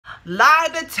Lie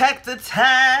detector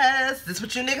test. This is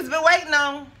what you niggas been waiting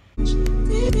on.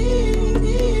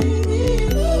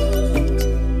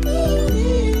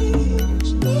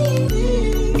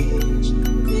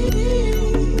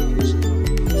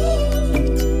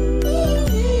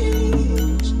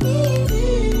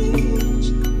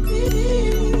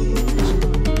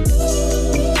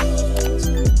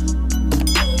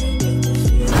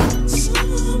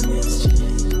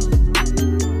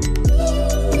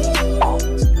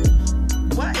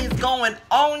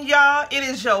 On y'all, it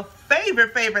is your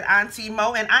favorite Auntie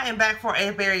Mo, and I am back for a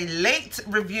very late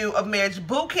review of Marriage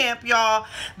Boot Camp, y'all.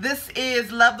 This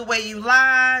is Love the Way You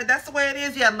Lie. That's the way it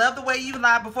is. Yeah, Love the Way You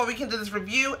Lie. Before we can do this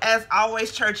review, as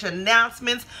always, church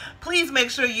announcements. Please make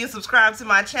sure you subscribe to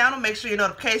my channel. Make sure your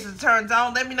notifications are turned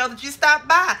on. Let me know that you stopped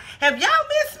by. Have y'all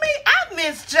missed me? I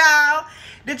missed y'all.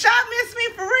 Did y'all miss me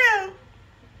for real?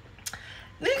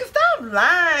 Nigga, stop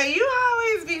lying. You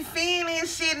always be seeing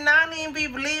this shit and I don't even be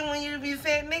believing when you be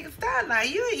saying, nigga, stop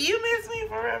lying. You miss me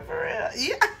for real.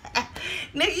 Yeah.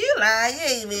 Nigga, you lying. You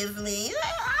ain't miss me.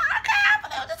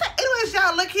 Anyways,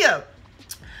 y'all, look here.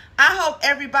 I hope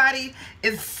everybody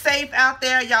is safe out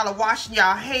there. Y'all are washing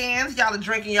y'all hands. Y'all are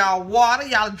drinking y'all water.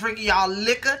 Y'all are drinking y'all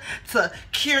liquor to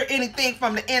cure anything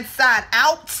from the inside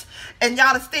out. And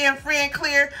y'all are staying free and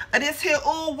clear of this here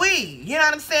ooh-wee. You know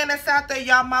what I'm saying? That's out there,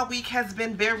 y'all. My week has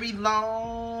been very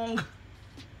long.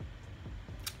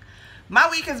 My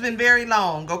week has been very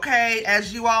long, okay?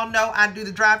 As you all know, I do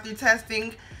the drive-through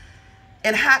testing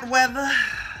in hot weather,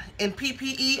 in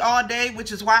PPE all day,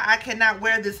 which is why I cannot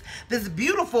wear this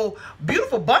beautiful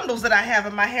bundles that I have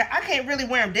in my hair. I can't really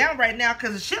wear them down right now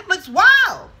because the shit looks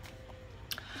wild.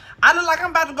 I look like I'm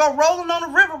about to go rolling on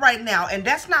the river right now, and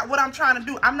that's not what I'm trying to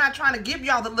do. I'm not trying to give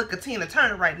y'all the look of Tina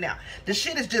Turner right now. The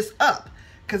shit is just up,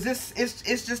 because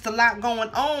it's just a lot going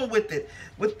on with it,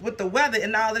 with the weather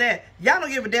and all of that. Y'all don't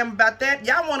give a damn about that.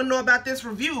 Y'all want to know about this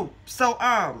review. So,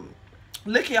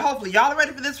 look here, hopefully y'all are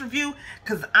ready for this review,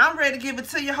 because I'm ready to give it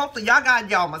to you. Hopefully y'all got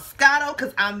y'all Moscato,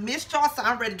 because I missed y'all, so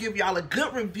I'm ready to give y'all a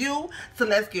good review. So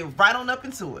let's get right on up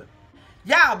into it.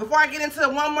 Y'all, before I get into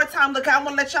it one more time, look, I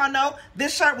want to let y'all know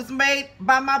this shirt was made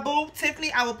by my boo,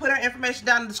 Tiffany. I will put her information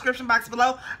down in the description box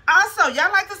below. Also,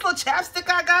 y'all like this little chapstick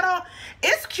I got on?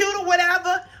 It's cute or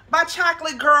whatever by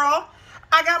Chocolate Girl.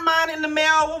 I got mine in the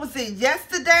mail, what was it,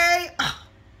 yesterday?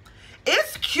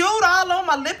 It's cute all on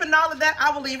my lip and all of that.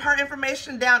 I will leave her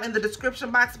information down in the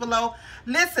description box below.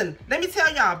 Listen, let me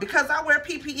tell y'all, because I wear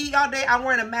PPE all day, I'm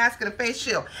wearing a mask and a face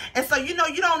shield. And so, you know,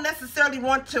 you don't necessarily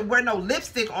want to wear no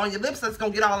lipstick on your lips that's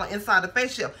going to get all inside the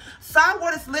face shield. So I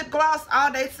wore this lip gloss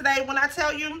all day today. When I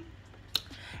tell you,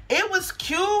 it was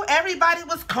cute. Everybody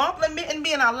was complimenting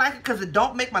me, and I like it because it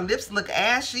don't make my lips look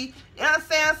ashy. You know what I'm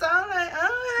saying? So I'm like,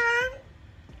 alright.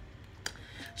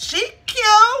 She cute, you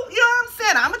know what I'm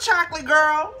saying? I'm a chocolate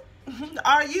girl.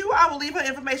 Are you? I will leave her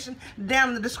information down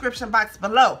in the description box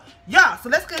below. Y'all, so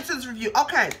let's get into this review.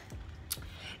 Okay.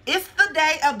 It's the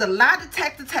day of the lie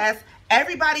detector test.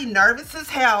 Everybody nervous as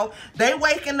hell. They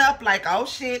waking up like, oh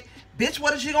shit. Bitch,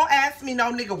 what is you gonna ask me?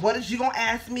 No, nigga, what is you gonna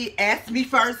ask me? Ask me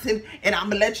first and I'm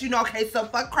gonna let you know. Okay, so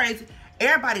fuck crazy.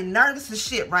 Everybody nervous as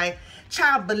shit, right?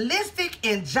 Child, Ballistic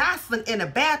and Jocelyn in the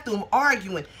bathroom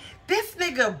arguing. This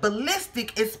nigga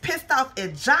Ballistic is pissed off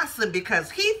at Jocelyn because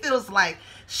he feels like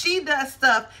she does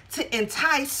stuff to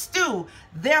entice Stu.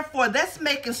 Therefore, that's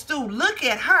making Stu look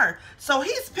at her. So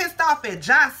he's pissed off at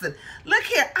Jocelyn. Look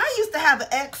here, I used to have an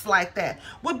ex like that.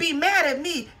 Would be mad at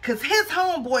me because his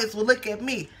homeboys would look at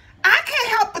me. I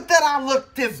can't help it that I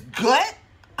look this good.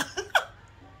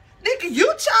 Nigga,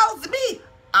 you chose me,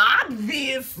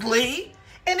 obviously.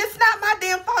 And it's not my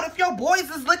damn fault if your boys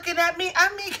is looking at me.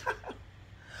 I mean...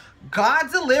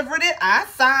 God delivered it. I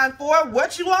signed for it.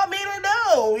 What you want me to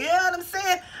do? You know what I'm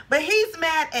saying? But he's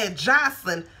mad at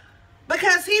Jocelyn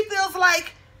because he feels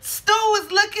like Stu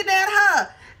is looking at her.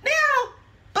 Now,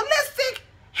 Ballistic,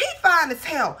 he fine as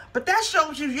hell. But that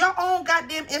shows you your own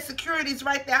goddamn insecurities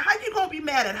right there. How you gonna be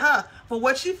mad at her for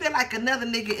what you feel like another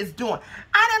nigga is doing?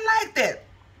 I didn't like that.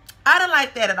 I didn't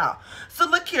like that at all. So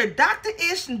look here, Dr.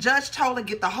 Ish and Judge Tola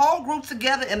get the whole group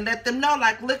together and let them know,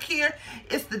 like, look here,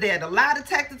 it's the day of the lie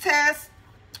detector test,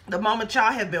 the moment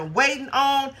y'all have been waiting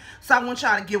on. So I want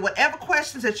y'all to get whatever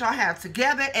questions that y'all have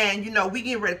together, and, you know, we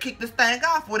getting ready to kick this thing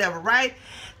off, whatever, right?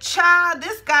 Child,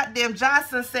 this goddamn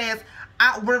Jocelyn says,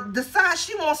 decides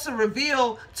she wants to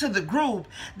reveal to the group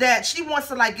that she wants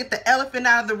to like get the elephant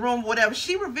out of the room, whatever.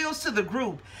 She reveals to the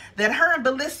group that her and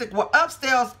Ballistic were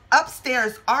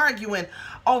upstairs arguing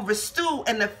over Stu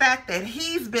and the fact that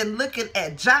he's been looking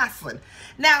at Jocelyn.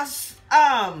 Now,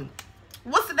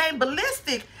 what's the name?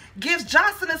 Ballistic gives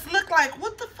Johnson this look like,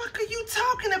 what the fuck are you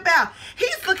talking about?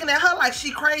 He's looking at her like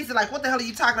she crazy, like, what the hell are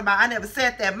you talking about? I never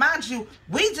said that. Mind you,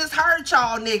 we just heard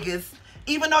y'all niggas,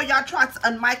 even though y'all tried to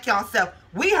unmic y'allself,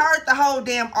 we heard the whole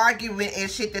damn argument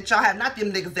and shit that y'all have. Not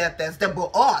them niggas that's there,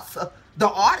 but us, the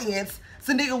audience.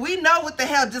 So, nigga, we know what the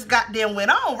hell just goddamn went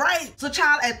on, right? So,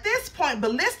 child, at this point,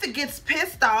 Ballistic gets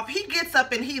pissed off. He gets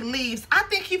up and he leaves. I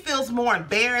think he feels more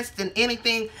embarrassed than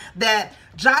anything that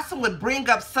Jocelyn would bring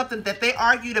up something that they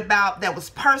argued about that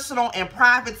was personal and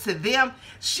private to them.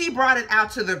 She brought it out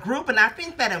to the group, and I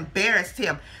think that embarrassed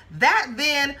him. That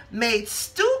then made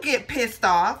Stu get pissed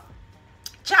off.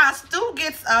 Child, Stu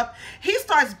gets up. He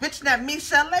starts bitching at me.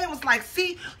 Chalet was like,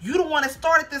 see, you the one that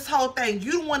started this whole thing.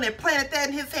 You the one that planted that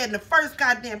in his head in the first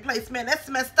goddamn place, man. That's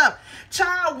messed up.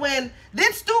 Child,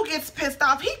 then Stu gets pissed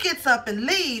off. He gets up and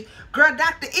leaves. Girl,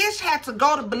 Dr. Ish had to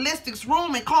go to Ballistic's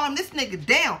room and calm this nigga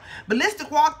down.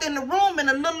 Ballistic walked in the room and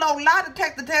a little old lie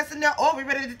detector test in there. Oh, we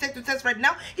ready to take the test right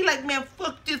now? He like, man,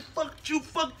 fuck this, fuck you,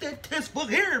 fuck that test,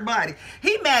 fuck everybody.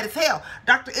 He mad as hell.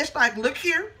 Dr. Ish like, look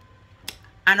here.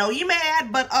 I know you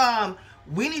mad, but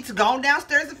we need to go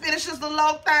downstairs and finish this little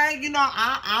old thing. You know,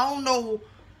 I don't know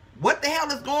what the hell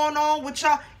is going on with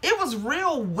y'all. It was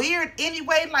real weird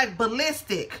anyway, like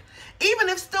Ballistic. Even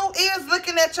if Stu is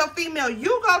looking at your female,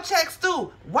 you go check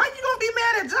Stu. Why you gonna be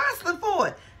mad at Jocelyn for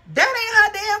it? That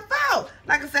ain't her damn fault.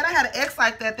 Like I said, I had an ex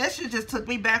like that. That shit just took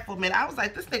me back for a minute. I was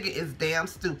like, this nigga is damn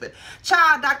stupid.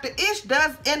 Child, Dr. Ish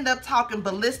does end up talking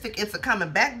Ballistic into coming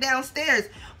back downstairs.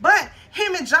 But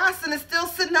him and Johnson is still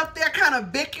sitting up there kind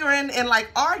of bickering and like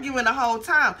arguing the whole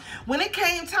time. When it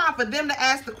came time for them to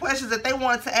ask the questions that they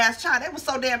wanted to ask, child, they were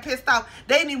so damn pissed off,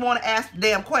 they didn't even want to ask the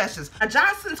damn questions.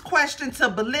 Johnson's question to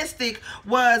Ballistic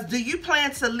was, do you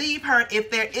plan to leave her if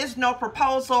there is no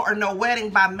proposal or no wedding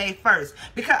by May 1st?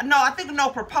 Because, no, I think no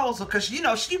proposal, because, you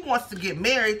know, she wants to get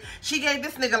married. She gave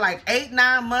this nigga like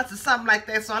 8-9 months or something like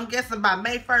that, so I'm guessing by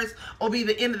May 1st will be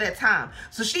the end of that time.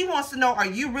 So she wants to know, are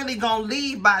you really going to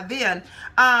leave by then?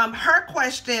 Her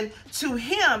question to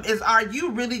him is, are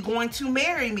you really going to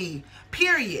marry me?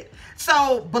 Period.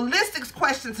 So Ballistic's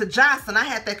question to Jocelyn, I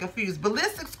had that confused.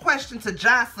 Ballistic's question to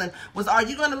Jocelyn was, are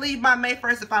you going to leave by May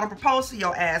 1st if I don't propose to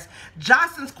your ass?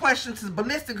 Jocelyn's question to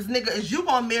Ballistic is, nigga, is you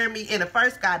going to marry me in the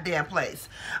first goddamn place?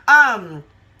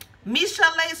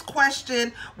 Michelle's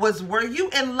question was, were you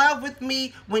in love with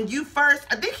me when you first,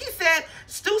 I think he said,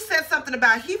 Stu said something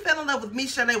about he fell in love with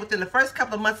Michelle within the first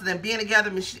couple of months of them being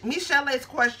together. Michelle's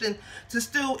question to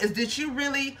Stu is, did you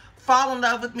really fall in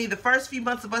love with me the first few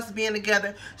months of us being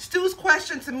together? Stu's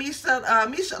question to Michelle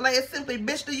is simply,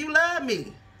 bitch, do you love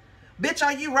me? Bitch,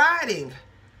 are you riding?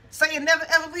 Say you never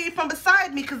ever leave from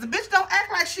beside me, because the bitch don't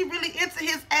act like she really into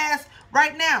his ass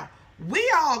right now.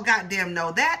 We all goddamn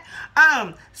know that.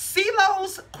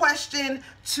 CeeLo's question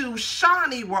to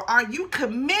Shawnee were, are you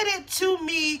committed to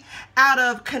me out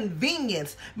of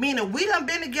convenience? Meaning, we done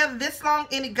been together this long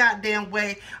any goddamn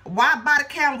way. Why buy the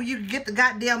cow when you can get the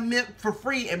goddamn milk for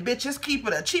free and bitch, just keep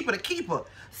it cheaper to keep her?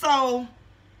 So,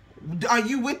 are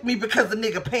you with me because the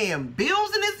nigga paying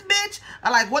bills in this bitch?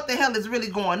 Or like, what the hell is really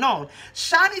going on?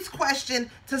 Shawnee's question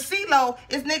to CeeLo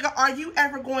is, nigga, are you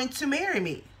ever going to marry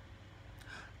me?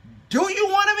 Do you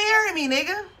want to marry me,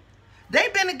 nigga?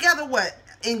 They've been together, what?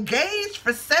 Engaged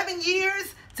for 7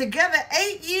 years? Together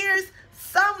 8 years?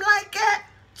 Something like that?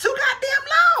 Too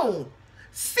goddamn long.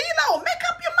 CeeLo, make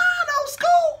up your mind, old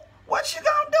school. What you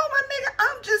gonna do, my nigga?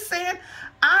 I'm just saying.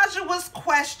 Ajua's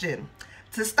question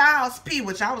to Styles P,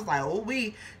 which I was like, oh,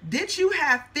 did you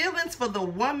have feelings for the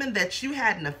woman that you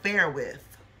had an affair with?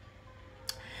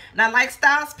 Now, like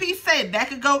Styles P said, that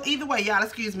could go either way. Y'all,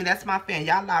 excuse me, that's my fan.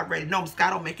 Y'all already know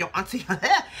Scott don't make your auntie.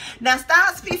 Now,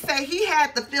 Styles P said he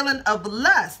had the feeling of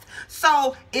lust.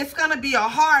 So, it's going to be a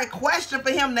hard question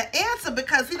for him to answer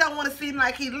because he don't want to seem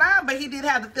like he lying, but he did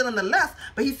have the feeling of lust.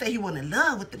 But he said he wasn't in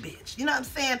love with the bitch. You know what I'm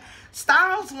saying?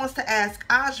 Styles wants to ask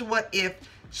Ajua if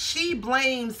she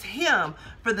blames him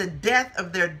for the death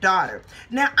of their daughter.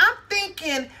 Now, I'm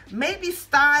thinking maybe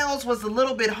Styles was a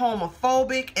little bit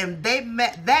homophobic and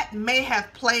that may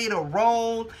have played a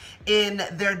role in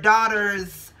their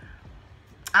daughter's,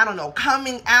 I don't know,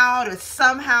 coming out or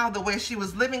somehow the way she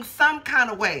was living some kind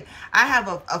of way. I have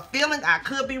a feeling, I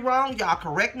could be wrong. Y'all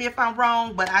correct me if I'm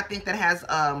wrong, but I think that has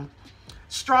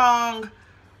strong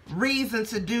reason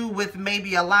to do with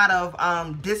maybe a lot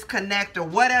of disconnect or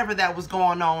whatever that was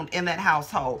going on in that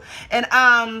household. And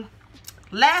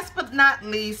Last but not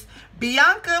least,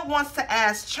 Bianca wants to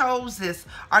ask Chose,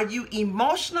 are you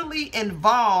emotionally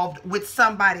involved with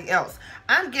somebody else?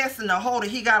 I'm guessing the holder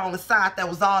he got on the side that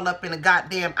was all up in the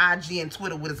goddamn IG and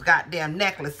Twitter with his goddamn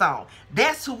necklace on.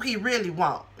 That's who he really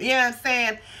want. You know what I'm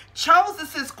saying?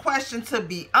 Chose's question to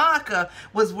Bianca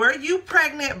was, were you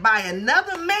pregnant by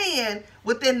another man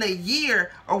within the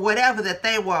year or whatever that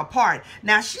they were apart?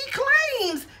 Now, she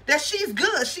claims that she's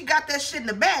good. She got that shit in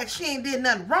the bag. She ain't did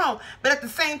nothing wrong. But at the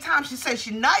same time, she says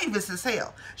she nervous as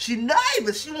hell. She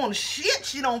nervous. She want shit.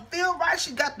 She don't feel right.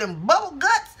 She got them bubble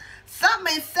guts.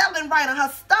 Something ain't selling right in her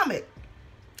stomach.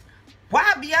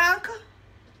 Why, Bianca?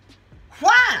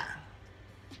 Why?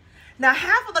 Now,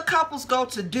 half of the couples go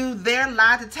to do their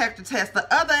lie detector test.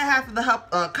 The other half of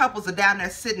the couples are down there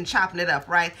sitting, chopping it up,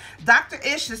 right? Dr.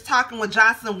 Ish is talking with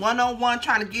Jocelyn one-on-one,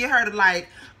 trying to get her to, like,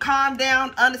 calm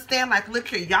down, understand, like, look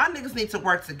here, y'all niggas need to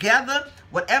work together.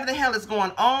 Whatever the hell is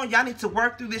going on, y'all need to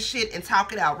work through this shit and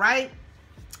talk it out, right?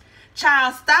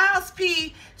 Child, Styles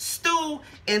P, Stu,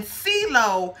 and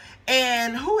CeeLo,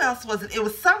 and who else was it? It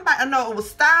was somebody, no, it was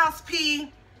Styles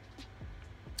P,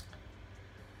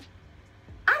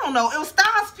 I don't know. It was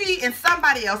Styles P and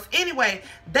somebody else. Anyway,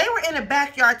 they were in the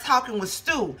backyard talking with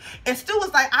Stu. And Stu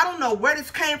was like, I don't know where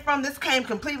this came from. This came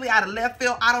completely out of left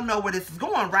field. I don't know where this is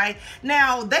going, right?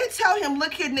 Now, they tell him,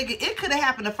 look here, nigga, it could have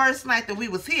happened the first night that we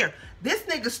was here. This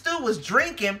nigga Stu was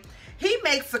drinking. He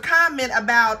makes a comment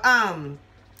about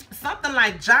something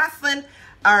like Jocelyn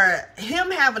or him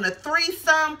having a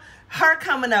threesome, her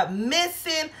coming up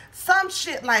missing, some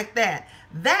shit like that.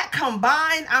 That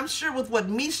combined, I'm sure, with what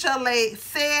Michelle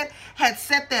said, had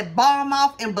set that bomb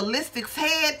off in Ballistic's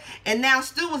head. And now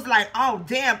Stu was like, oh,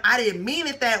 damn, I didn't mean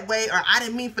it that way. Or I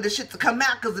didn't mean for the shit to come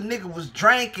out because the nigga was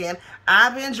drinking.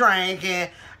 I've been drinking.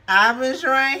 And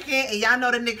y'all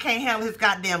know the nigga can't handle his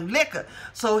goddamn liquor.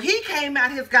 So he came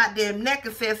out his goddamn neck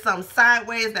and said something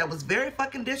sideways that was very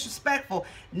fucking disrespectful.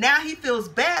 Now he feels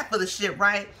bad for the shit,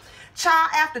 right? Child,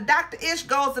 after Dr. Ish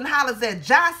goes and hollers at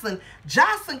Jocelyn,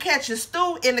 Jocelyn catches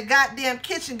Stu in the goddamn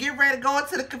kitchen, get ready to go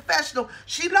into the confessional.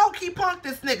 She low-key punked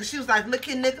this nigga. She was like, look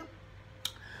here, nigga.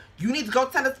 You need to go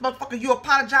tell this motherfucker you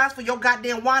apologize for your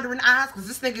goddamn wandering eyes because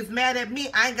this nigga's mad at me.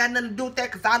 I ain't got nothing to do with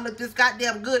that because I look this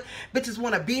goddamn good. Bitches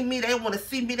want to be me. They want to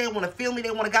see me. They want to feel me.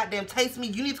 They want to goddamn taste me.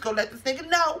 You need to go let this nigga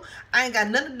know I ain't got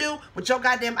nothing to do with your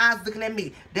goddamn eyes looking at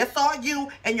me. That's all you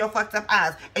and your fucked up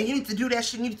eyes. And you need to do that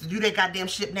shit. You need to do that goddamn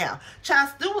shit now. Child,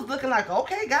 Stu was looking like,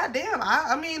 okay, goddamn.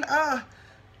 I mean,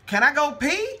 can I go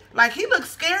pee? Like, he looked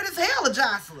scared as hell of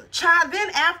Jocelyn. Child, then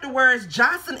afterwards,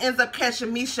 Jocelyn ends up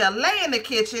catching Michelle in the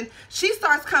kitchen. She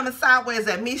starts coming sideways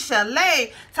at Michelle,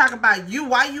 talking about you,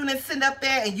 why you didn't sit up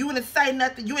there and you didn't say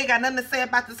nothing. You ain't got nothing to say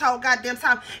about this whole goddamn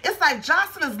time. It's like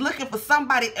Jocelyn is looking for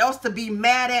somebody else to be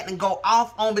mad at and go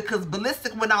off on because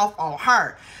Ballistic went off on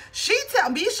her.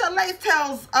 Michelle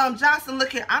tells Jocelyn,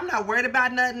 look here, I'm not worried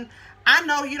about nothing. I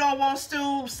know you don't want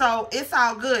Stu, so it's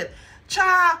all good.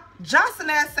 Child, Jocelyn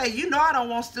ass say, you know I don't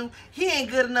want Stu. He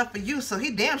ain't good enough for you, so he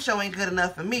damn sure ain't good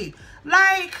enough for me.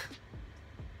 Like,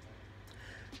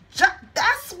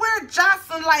 that's where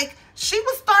Jocelyn, like, she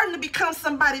was starting to become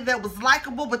somebody that was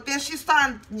likable, but then she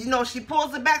started, you know, she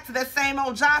pulls it back to that same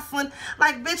old Jocelyn.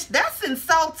 Like, bitch, that's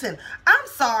insulting. I'm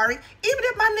sorry. Even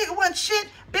if my nigga wasn't shit,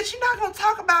 bitch, you're not going to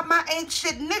talk about my ain't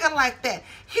shit nigga like that.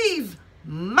 He's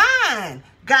mine.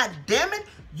 God damn it.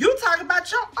 You talk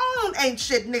about your own ain't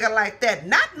shit nigga like that.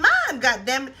 Not mine,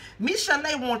 goddammit. Michelle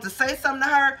wanted to say something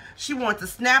to her. She wanted to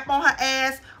snap on her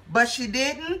ass, but she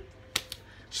didn't.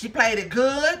 She played it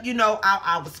good. You know,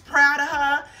 I was proud of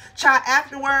her. Child,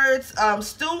 afterwards,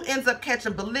 Stu ends up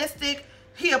catching Ballistic.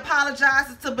 He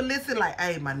apologizes to Ballistic like,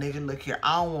 hey, my nigga, look here.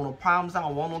 I don't want no problems. I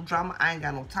don't want no drama. I ain't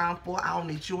got no time for it. I don't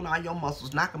need you and all your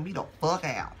muscles knocking me the fuck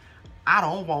out. I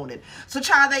don't want it. So,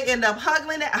 child, they end up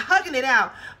hugging it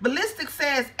out. Ballistic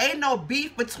says ain't no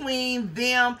beef between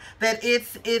them, that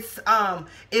it's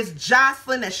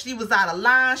Jocelyn, that she was out of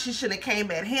line. She shouldn't have came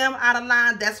at him out of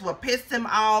line. That's what pissed him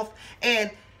off.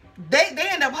 And they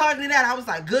end up hugging it out. I was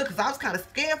like, good, because I was kind of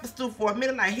scared for Stu for a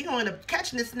minute. Like, he gonna end up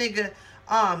catching this nigga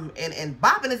and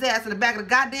bopping his ass in the back of the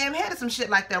goddamn head or some shit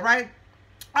like that, right?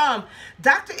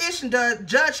 Dr. Ish and the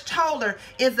Judge Toller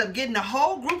ends up getting the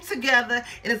whole group together,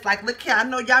 and it's like, look here, I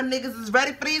know y'all niggas is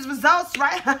ready for these results,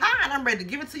 right? And I'm ready to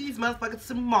give it to these motherfuckers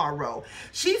tomorrow.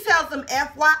 She tells them,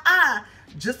 FYI,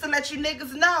 just to let you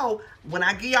niggas know, when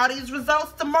I give y'all these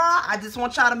results tomorrow, I just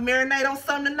want y'all to marinate on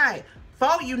something tonight.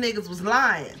 4 of you niggas was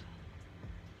lying.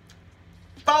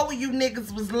 4 of you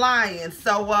niggas was lying.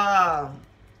 So,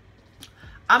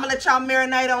 I'm gonna let y'all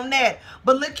marinate on that.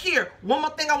 But look here, one more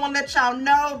thing I want to let y'all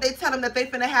know. They tell them that they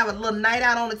finna have a little night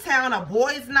out on the town, a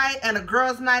boys' night and a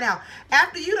girls' night out.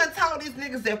 After you done told these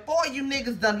niggas that 4 of you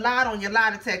niggas done lied on your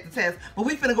lie detector test, but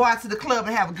we finna go out to the club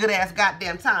and have a good ass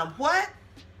goddamn time. What?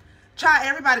 Child,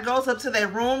 everybody goes up to their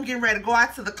room, getting ready to go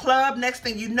out to the club. Next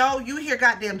thing you know, you hear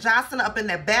goddamn Jocelyn up in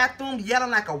that bathroom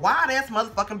yelling like a wild-ass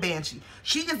motherfucking banshee.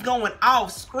 She is going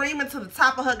off, screaming to the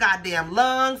top of her goddamn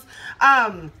lungs.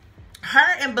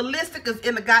 Her and Ballistic is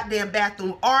in the goddamn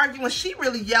bathroom arguing. She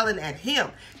really yelling at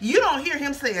him. You don't hear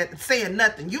him saying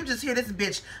nothing. You just hear this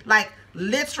bitch, like,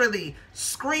 literally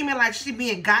screaming like she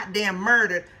being goddamn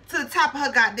murdered to the top of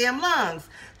her goddamn lungs.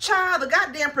 Child, the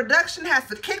goddamn production has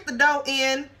to kick the door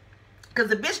in, because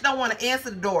the bitch don't want to answer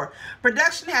the door.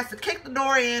 Production has to kick the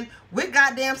door in with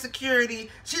goddamn security.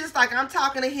 She's just like, I'm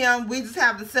talking to him. We just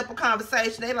having a simple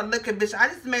conversation. They like, look at bitch, I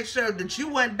just make sure that you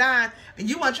wasn't dying and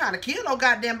you wasn't trying to kill no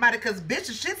goddamn body, because bitch,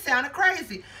 the shit sounded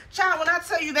crazy. Child, when I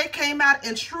tell you they came out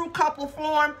in true couple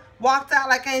form, walked out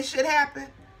like ain't shit happened.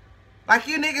 Like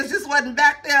you niggas just wasn't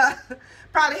back there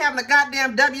probably having a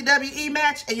goddamn WWE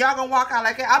match and y'all gonna walk out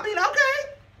like that. I mean,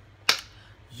 okay.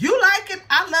 You like it.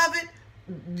 I love it.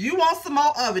 You want some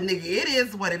more of it, nigga. It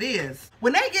is what it is.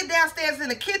 When they get downstairs in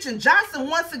the kitchen, Johnson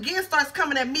once again starts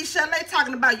coming at Michelle,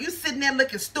 talking about you sitting there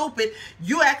looking stupid.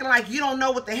 You acting like you don't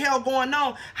know what the hell going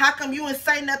on. How come you didn't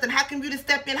say nothing? How come you didn't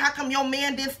step in? How come your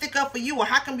man didn't stick up for you? Or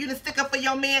how come you didn't stick up for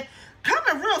your man?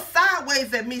 Coming real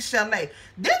sideways at Michelle. Then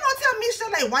gonna tell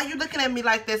Michelle, why you looking at me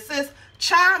like that, sis?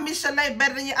 Child, Michelle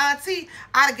better than your auntie.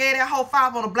 I'd have gave that whole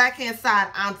 5 on the black hand side.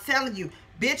 I'm telling you.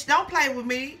 Bitch, don't play with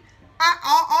me.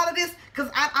 All of this, because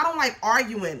I don't like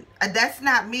arguing. That's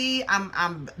not me.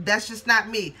 That's just not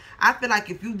me. I feel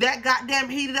like if you that goddamn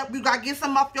heated up, you gotta get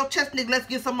something off your chest, nigga. Let's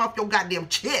get something off your goddamn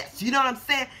chest. You know what I'm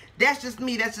saying? That's just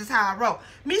me. That's just how I roll.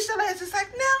 Michelle is just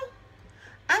like, no,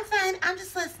 I'm fine. I'm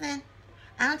just listening.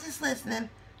 I'm just listening.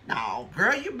 No,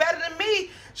 girl, you better than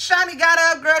me. Shawty got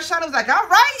up, girl. Shawty was like, all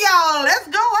right, y'all, let's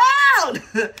go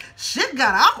out. Shit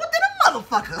got awkward than a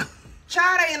motherfucker.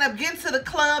 Child, they end up getting to the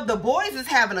club. The boys is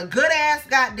having a good ass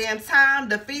goddamn time.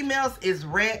 The females is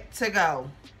ready to go.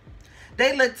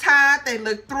 They look tired. They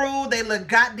look through. They look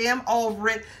goddamn over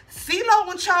it.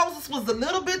 CeeLo and Charles was a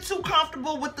little bit too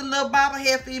comfortable with the little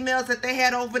bobblehead females that they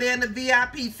had over there in the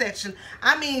VIP section.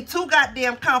 I mean, too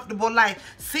goddamn comfortable. Like,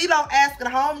 CeeLo asking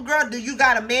homegirl, do you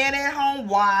got a man at home?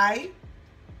 Why?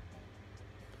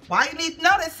 Why you need to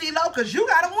know that, CeeLo? Because you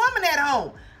got a woman at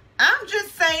home. I'm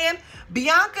just saying,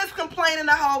 Bianca's complaining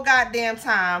the whole goddamn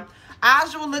time.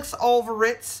 Ajua looks over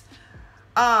it.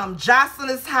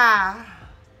 Jocelyn is high.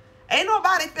 Ain't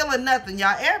nobody feeling nothing,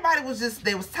 y'all. Everybody was just,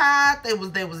 they was tired. They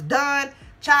was done.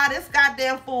 Child, this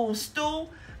goddamn fool Stu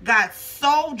got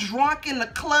so drunk in the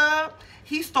club,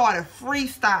 he started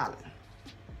freestyling.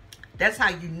 That's how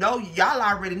you know. Y'all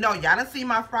already know. Y'all done see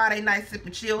my Friday night sip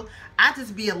and chill. I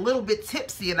just be a little bit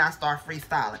tipsy and I start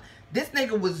freestyling. This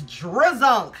nigga was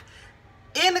drizzunk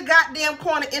in the goddamn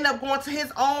corner, end up going to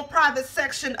his own private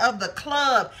section of the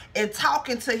club and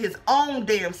talking to his own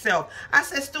damn self. I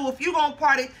said, Stu, if you gonna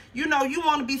party, you know you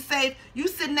want to be safe, you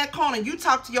sit in that corner, you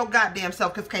talk to your goddamn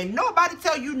self, because can't nobody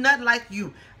tell you nothing like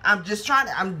you. I'm just trying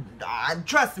to,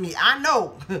 trust me, I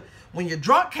know. When you're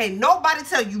drunk, can't nobody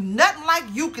tell you nothing like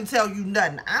you can tell you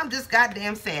nothing. I'm just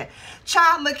goddamn saying.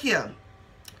 Child, look here.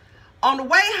 On the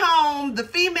way home, the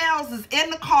females is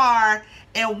in the car,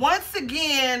 and once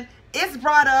again, it's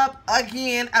brought up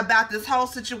again about this whole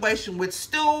situation with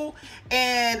Stu,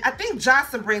 and I think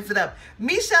Johnson brings it up.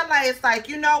 Michelle is like,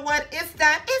 you know what? It's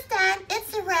done. It's done.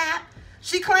 It's a wrap.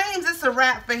 She claims it's a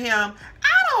wrap for him.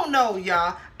 I don't know,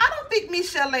 y'all. I don't think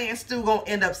Michelle and Stu gonna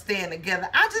end up staying together.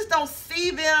 I just don't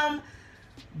see them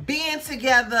being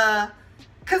together.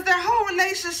 Because their whole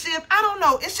relationship, I don't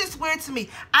know, it's just weird to me.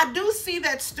 I do see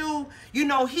that Stu, you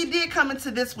know, he did come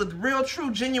into this with real,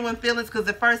 true, genuine feelings. Because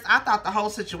at first, I thought the whole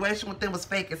situation with them was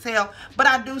fake as hell. But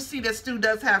I do see that Stu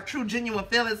does have true, genuine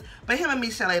feelings. But him and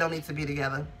Michelle don't need to be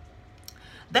together.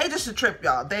 They just a trip,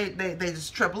 y'all. They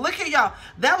just trip. Look here, y'all.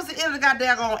 That was the end of the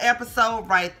goddamn episode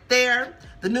right there.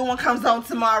 The new one comes on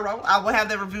tomorrow. I will have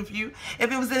that review for you.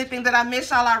 If it was anything that I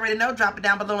missed, y'all already know. Drop it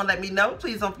down below and let me know.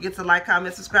 Please don't forget to like,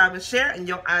 comment, subscribe, and share. And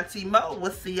your Auntie Mo.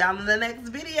 We'll see y'all in the next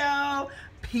video.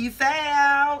 Peace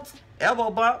out. Elbow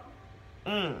bump.